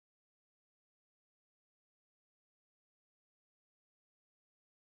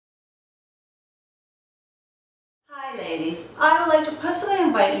Hi ladies, I would like to personally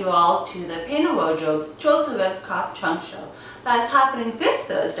invite you all to the Painter Wardrobe's Joseph Ribkoff Trunk show that is happening this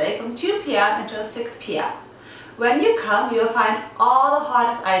Thursday from 2 p.m. until 6 p.m. When you come, you will find all the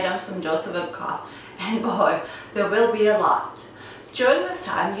hottest items from Joseph Ribkoff, and boy, there will be a lot. During this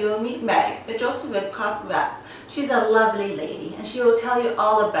time, you will meet Meg, the Joseph Ribkoff rep. She's a lovely lady and she will tell you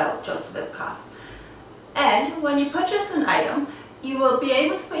all about Joseph Ribkoff. And when you purchase an item, you will be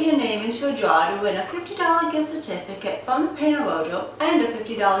able to put your name into a draw to win a $50 gift certificate from the Painter Wardrobe and a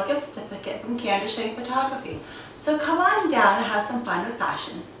 $50 gift certificate from Candace Photography. So come on down and have some fun with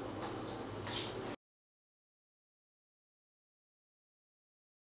fashion.